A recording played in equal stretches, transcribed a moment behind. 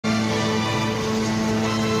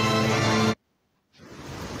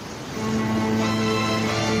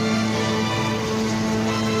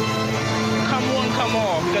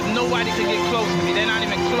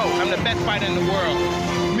best fighter in the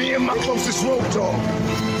world. Me and my closest road dog.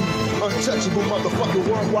 Untouchable motherfucking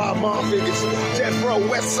worldwide mob figures. Death Row,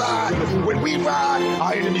 West Side. When we ride,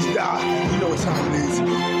 our enemies die. You know what time it is.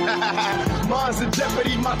 Mine's in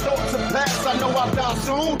jeopardy, my thoughts are past. I know I'll die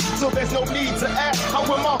soon, so there's no need to ask. How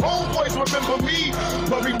will my homeboys remember me?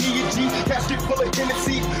 Bury me in G, casket full of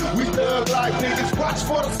Hennessy. We thug like niggas, watch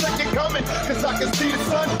for the second coming, cause I can see the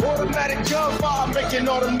sun. Automatic gunfire making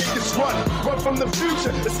all them niggas run. Run from the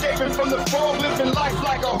future, escaping from the fog, living life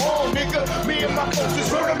like a whole nigga. Me and my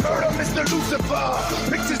closest murder, Mr. Lucifer.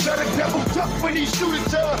 Pictures of the devil duck when he shoot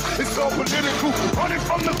at ya. It's all political, running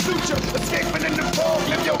from the future, escaping in the fog,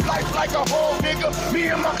 live your life like a whole nigga. Me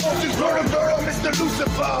and my closest murder, Mr.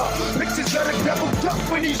 Lucifer. Pictures of the devil duck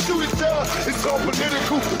when he shoot at ya. It's all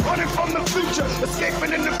political, running from the future,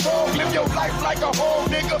 escaping in the fog, live your life like a whole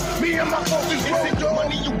nigga. Me and my closest murder. Is it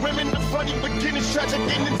money, you women, the funny beginnings, tragic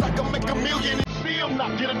endings? I can make a million. I'm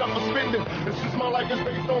not getting enough for spending. This is my life is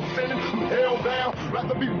based on sinning. I'm held down.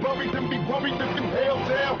 Rather be buried than be worried than been held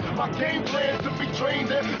down. My game plan to be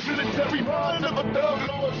trained at military mind of a thug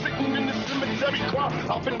lord sitting in the cemetery crying.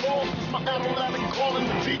 I've been lost since my adolescent calling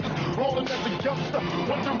to Jesus. Rolling as a youngster,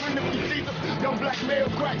 wondering if he sees us. Young black male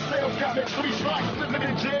crack sales got me 3 strikes, living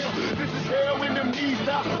in jail. This is hell when them knees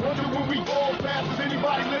die. Wonder when we all pass. Is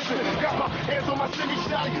anybody listening? Got my hands on my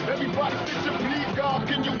semi-shotty. Everybody sit your please, God,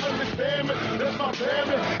 can you understand me? That's my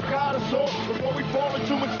family, God is all. Before we fall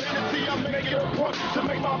into insanity, I'm making a point to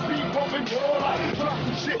make my beat bumping more like drop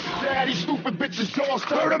some shit. Daddy, stupid bitches, jaws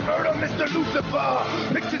murder, Mr.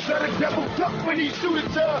 Lucifer. Pictures of the devil duck when he shoot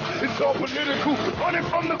at ya. It's all political, running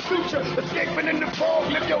from the future, escaping in the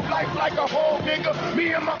fog, live your life like a whole nigga.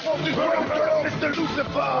 Me and my closest murder, Mr.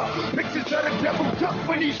 Lucifer. Pictures of the devil duck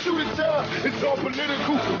when he shoot at ya. It's all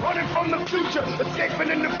political, running from the future, escaping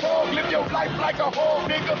in the fog, live your life like a whole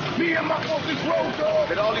nigga. Me and my closest road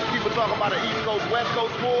dog. And all these people talking about the East Coast, West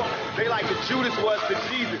Coast war, they like the Judas was to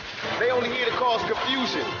Jesus. They only here to cause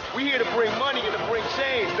confusion. We here to bring money and to bring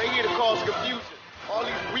change. They here to cause confusion. All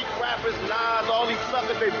these weak rappers, Nas, all these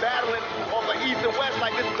suckers, they battling on the East and West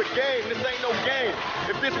like this is a game. This ain't no game.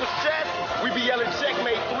 If this was chess, we'd be yelling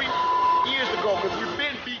checkmate 3 years ago, because we've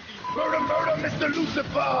been beat these. Murder, Mr.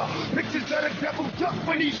 Lucifer. Pictures of the devil duck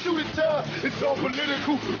when he shoot at ya. It's all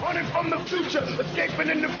political, running from the future, escaping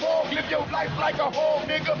in the fog, live your life like a whole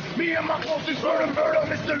nigga. Me and my closest murder,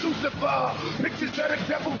 Mr. Lucifer. Pictures of the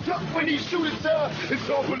devil duck when he shoot at ya. It's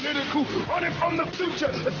all political, running from the future,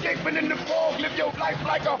 escaping in the fog, live your life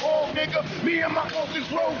like a whole nigga. Me and my closest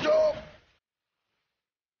road dog.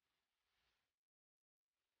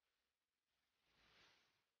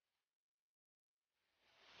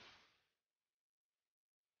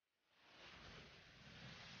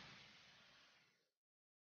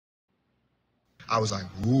 I was like,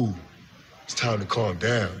 ooh, it's time to calm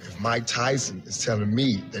down. If Mike Tyson is telling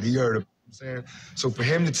me that he heard of, saying, so for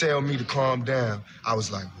him to tell me to calm down, I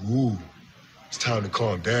was like, ooh, it's time to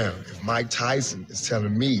calm down. If Mike Tyson is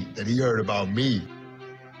telling me that he heard about me.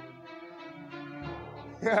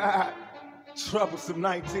 Troublesome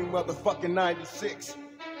 19 motherfucking 96.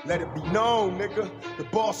 Let it be known, nigga, the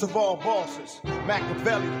boss of all bosses,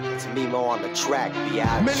 Machiavelli. It's Mimo on the track,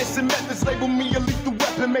 biatch. Menace and methods label me a lethal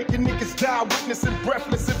weapon, making niggas die, witnessing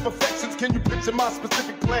breathless imperfections. Can you picture my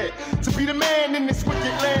specific plan? To be the man in this wicked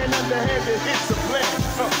land, underhanded hits a plan.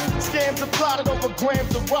 Scams are plotted over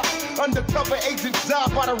grams of rock. Undercover agents die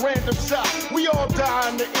by the random shot. We all die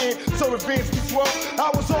in the end, so revenge be swole. I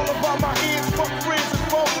was all about my ends, fuck friends and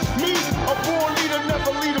foes. Me, a born leader,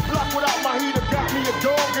 never lead a block without my heater. Got me a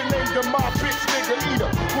dog and named her my bitch nigga eater.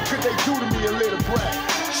 What could they do to me and let it brag?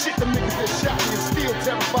 Shit, the niggas that shot me is still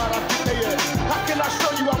terrified I get they ass. How can I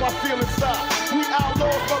show you how I feel inside? We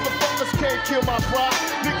outlaws, motherfuckers can't kill my pride.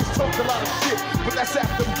 Niggas talk a lot of shit, but that's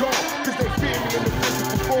after I'm gone. Cause they fear me in the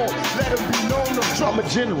physical form. Let them be known I'm a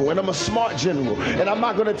general, and I'm a smart general. And I'm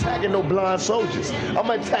not gonna attack no blind soldiers. I'm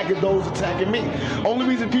attacking those attacking me. Only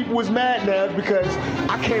reason people is mad now is because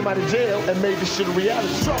I came out of jail and made this shit a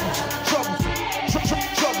reality. Trouble.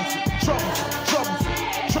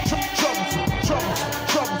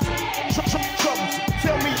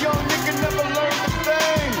 Tell me young nigga never learned a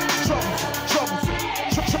thing. Trouble.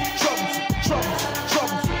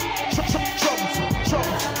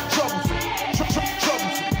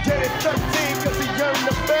 Dead at 13 cause he earned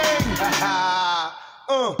the bang.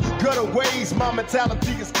 Gutter ways, my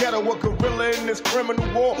mentality is ghetto. A gorilla in this criminal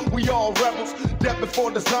war. We all rebels. Death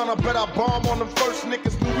before dishonor, bet I bomb on them first.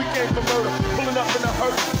 Niggas knew we came for murder. Pulling up in a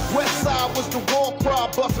hearse. West side was the war cry,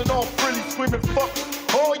 busting off frilly, screaming fuck.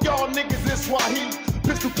 All y'all niggas is Swahili.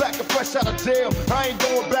 Pistol back and fresh out of jail. I ain't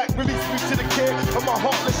going back, release me to the care of my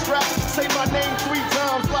heartless strap. Say my name 3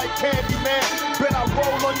 times like Candyman. Bet I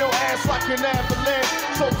roll on your ass like an avalanche.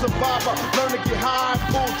 So survivor, learn to get high and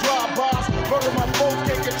pull drive-bys. Murder my foes,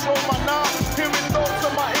 can't control my knife. Hearing thoughts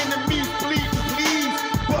of my enemies bleeding, please.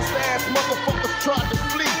 Bust-ass motherfuckers tried to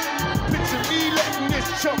flee. Picture me letting this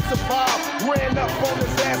chump survive. Ran up on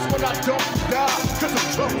his ass when I don't die. Cause I'm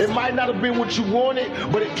chump. It might not have been what you wanted,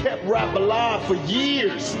 but it kept rap alive for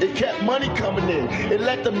years. It kept money coming in. It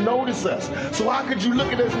let them notice us. So how could you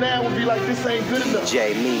look at us now and be like, this ain't good enough?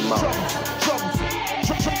 DJ Mimo.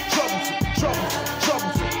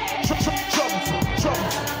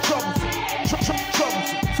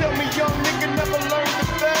 Tell me young nigga never learned a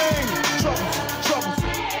thing.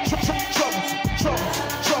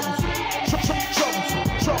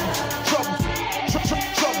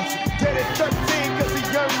 Dead at 13 cause he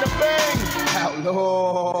yearned to bang.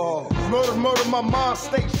 Outlaw. Murder, my mind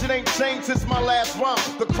state shit ain't changed since my last rhyme.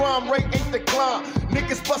 The crime rate ain't declined.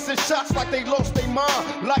 Niggas busting shots like they lost their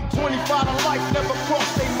mind. Like 25 to life never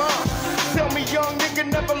crossed their mind. Tell me young nigga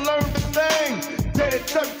never learned a thing. Dead at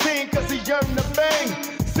 13 cause he yearned to bang.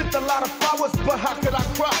 Sent a lot of flowers, but how could I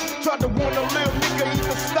cry? Tried to warn a little nigga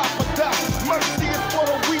either stop or die. Mercy is for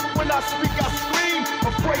the weak, when I speak I scream.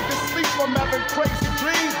 Afraid to sleep, I'm having crazy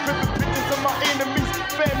dreams. Vivid pictures of my enemies,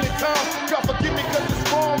 family time. God forgive me cause it's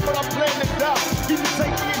wrong, but I plan to die. Either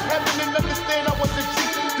take me in heaven and understand I was a G.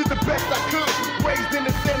 Did the best I could, raised in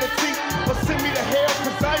insanity. Or send me to hell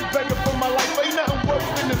cause I ain't begging for my life. Ain't nothing worse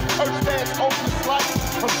than this cursed-ass hopeless life.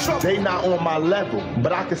 They not on my level,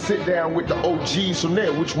 but I can sit down with the OGs from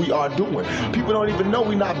there, which we are doing. People don't even know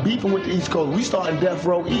we not beefing with the East Coast. We starting Death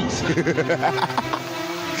Row East.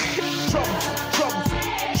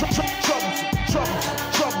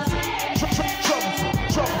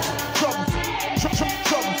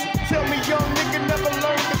 Tell me young nigga never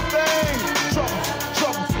learned a thing.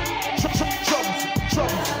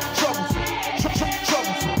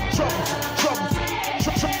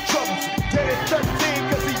 Dead at 13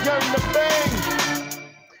 cause he yearned to bang.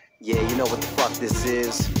 Yeah, you know what the fuck this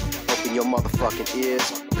is? Open your motherfucking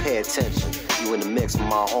ears, pay attention. You in the mix with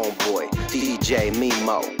my homeboy, DJ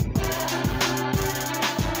Mimo.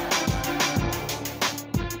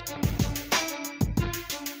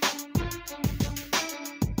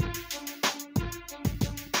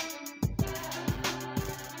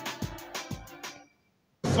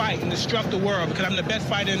 Fight and destruct the world because I'm the best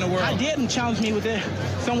fighter in the world. I dare them challenge me with their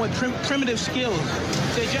somewhat primitive skills.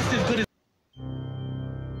 They're just as good as.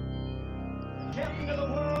 Champion of the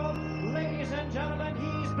world, ladies and gentlemen,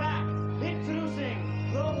 he's back.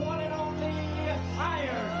 Introducing the one and only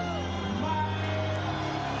Iron Tyson.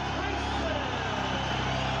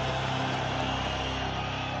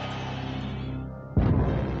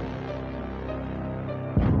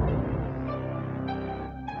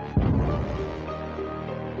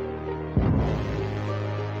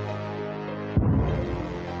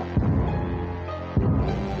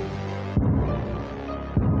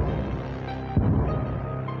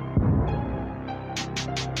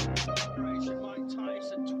 Mike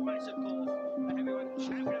Tyson, twice of course, the heavyweight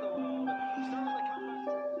champion of the world. Start of the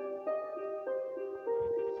comeback.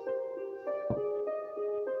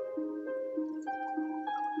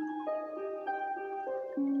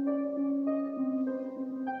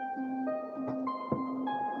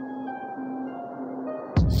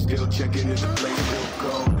 Still checking if the place still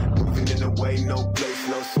cold. Moving in the way, no place,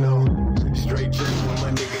 no snow. Straight chilling with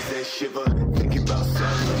my niggas that shiver. Thinking about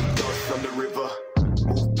sunlight, thoughts on the river.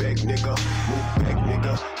 Move back, nigga. Move back,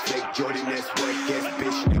 nigga. Fake Jordan, that's what gas,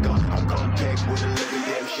 bitch, nigga. I come back with 11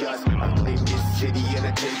 damn shots. I claim this city and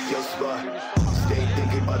I take your spot. Stay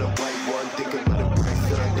thinking about a white one, thinking about a bright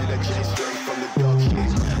sun. Then I change straight from the dark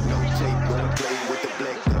shit. No tape when I play with the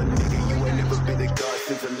black gun, nigga. You ain't never been the god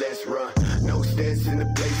since the last run. No stats in the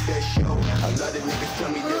place that show. A lot of niggas tell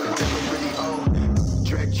me that I'm never really on.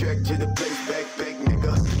 Track to the place, back,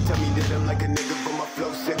 nigga. Tell me that I'm like a nigga, but my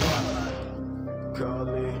flow sick. Call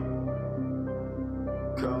me.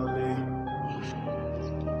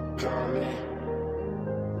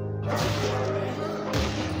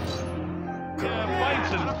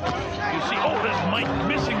 Fights and you see, oh, there's Mike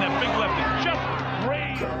missing that big left. It's just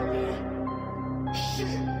great.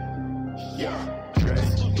 Yeah,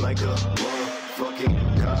 dressed like a motherfucking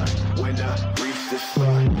god. When I reach the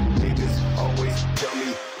spot, niggas always tell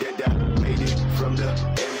me that I made it from the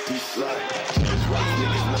empty slot. Just right,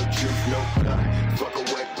 niggas, no truth, no plot. Fuck a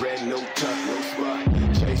wet bread, no top, no spot.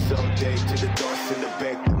 Chase all day to the thoughts in the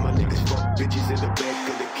back. My niggas fuck bitches in the back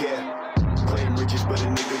of the cab. Claim riches, but a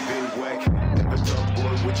nigga been whack. Never talk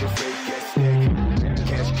boy with your fake ass neck.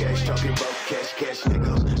 Cash, talking about cash, nigga.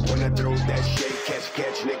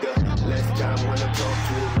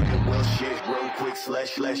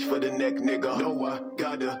 slash for the neck, nigga. No, I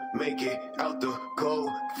gotta make it out the cold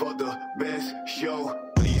for the best show.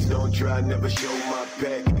 Please don't try, never show my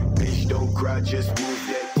back. Bitch, don't cry, just move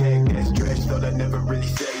that tag. That's trash, thought I never really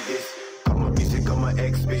say this. Call my music on my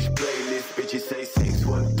ex-bitch playlist. Bitches say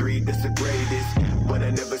 613, that's the greatest. But I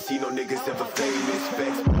never see no niggas ever famous.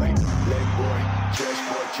 Facts boy, leg boy,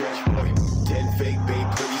 trash boy. 10 fake babe,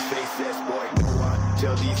 pretty face ass boy. No, I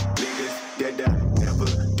tell these niggas that I never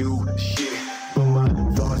do shit. But my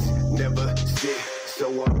thoughts never sit,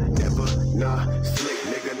 so I'm never slick,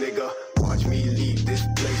 nigga. Watch me leave this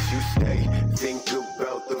place you stay. Think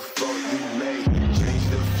about the fuck you lay. Change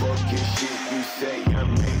the fucking shit you say. I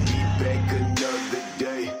may be back another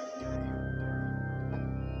day.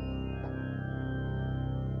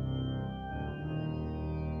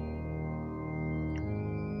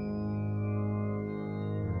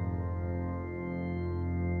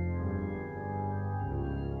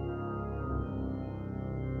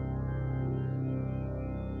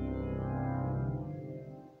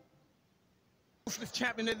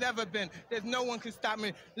 Champion there's ever been. There's no one can stop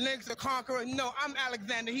me. Link's a conqueror. No, I'm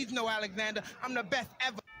Alexander. He's no Alexander. I'm the best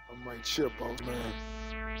ever. I'm right chip, boss man.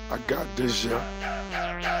 I got this, yeah.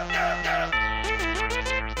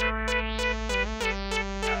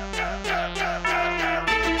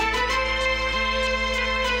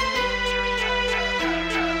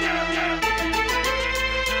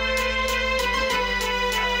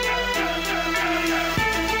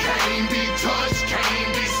 Can't be touched,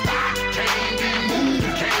 can't be stopped, can't be moved,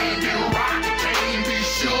 can't be rocked, can't be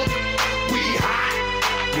shook. We hot.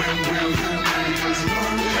 When will you niggas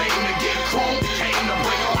learn? Came to get crunk, came to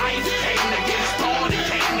bring life, came to get started,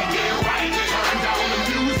 came to get right. Turn down the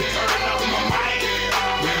music, turn up my mic.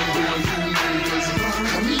 When will you niggas learn?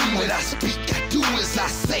 I mean, when I speak, I do as I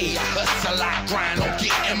say. I hustle, I grind, don't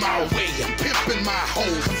get in my way. I'm pimping my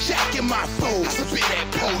hoes, I'm jacking my foes. I spit at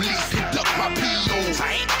police, conduct my POs.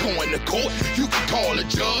 I ain't going to court, you can call a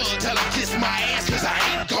judge. Tell him kiss my ass, cause I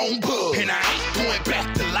ain't gon' bug. And I ain't going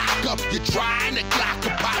back to lock up. You're trying to clock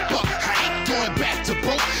a pop up. I ain't going back to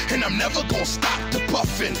broke, and I'm never gonna stop the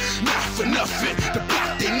puffin'. Not for nothing. The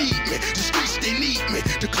block, they need me. The streets, they need me.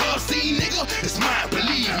 The club scene, nigga, it's mine,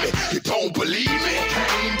 believe me. You don't believe me?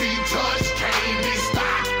 Can't be touched, can't be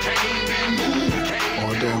stopped, can't be moved.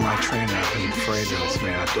 All during my training, I've been afraid of this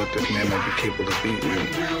man. I thought this man might be capable of beating me.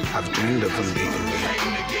 I've dreamed of him beating me.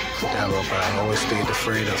 But I always stayed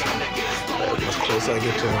afraid of him. But the closer I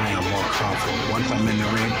get to the ring, I'm more confident. Once I'm in the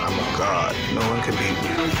ring, I'm a god. No one can beat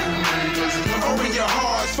me. Open your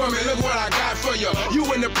hearts for me, look what I got for you. You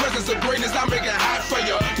in the presence of greatness, I make it hot for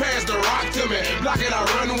you. Pass the rock to me, block it, I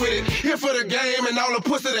run with it. Here for the game and all the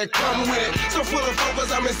pussy that come with it. So full of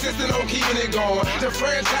focus, I'm insisting on keeping it going. The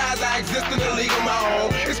franchise, I exist in the league of my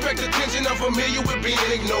own. Expect attention, I'm familiar with being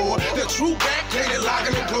ignored. The true back, cated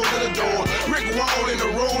locking and closing the door. Brick wall in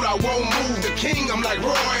the road, I won't move. The king, I'm like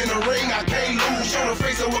Roy in the ring, I can't lose. Show the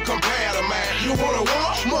face of what compare to man. You wanna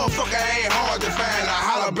walk? Motherfucker ain't hard to find. I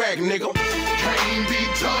holler back, nigga. Can't be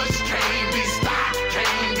touched, can't be stopped,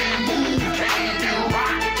 can't be moved, can't be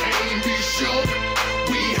rocked, can't be shook.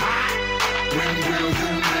 We hot. When will you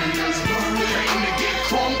niggas learn? Came to get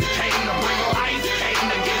crunk, came to bring life, came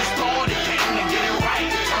to get started, came to get it right.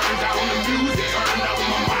 Turn down the music, turn up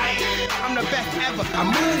my mic. I'm the best ever. I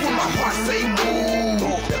move when my heart say move.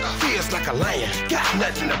 Feels like a lion, got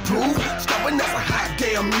nothing to prove. Stubborn as a hot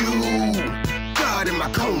damn mule. God in my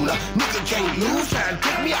corner, nigga can't lose. Trying to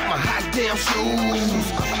take me out my hot damn shoes.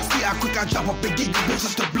 See how quick I drop up and give you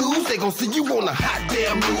bitches the blues. They gon' see you on a hot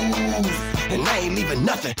damn news. And I ain't leaving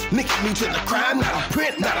nothing. Linking me to the crime, not a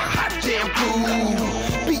print, not a hot damn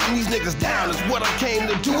clue. Beating these niggas down is what I came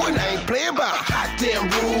to do. And I ain't playing by a hot damn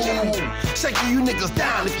rule. Shaking you niggas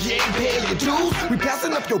down if you ain't paying your dues. We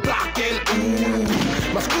passing up your block and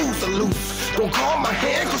ooh. My screws are loose. Don't call my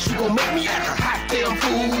hand cause you gon' make me act a hot damn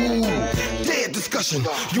fool. Dead discussion,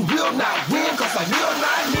 you will not win cause I will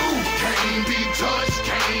not lose. Can't be touched,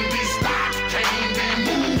 can't be stopped, can't